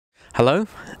Hello,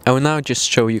 I will now just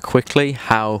show you quickly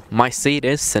how my seat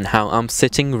is and how I'm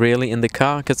sitting really in the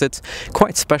car, because it's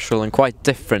quite special and quite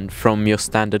different from your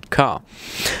standard car.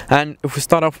 And if we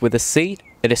start off with the seat,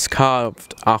 it is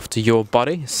carved after your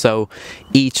body, so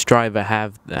each driver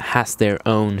has their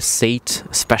own seat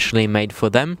specially made for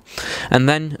them. And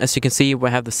then, as you can see, we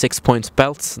have the 6-point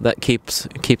belt that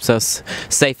keeps us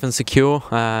safe and secure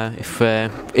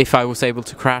if I was able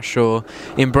to crash or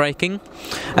in braking.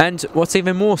 And what's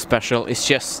even more special is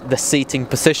just the seating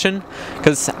position,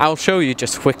 because I'll show you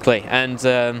just quickly. And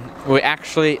we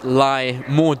actually lie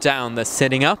more down than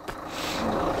sitting up,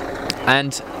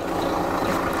 and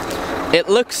it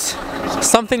looks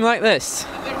something like this,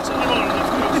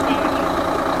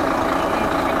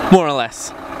 more or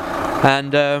less.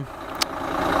 And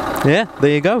yeah,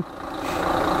 there you go.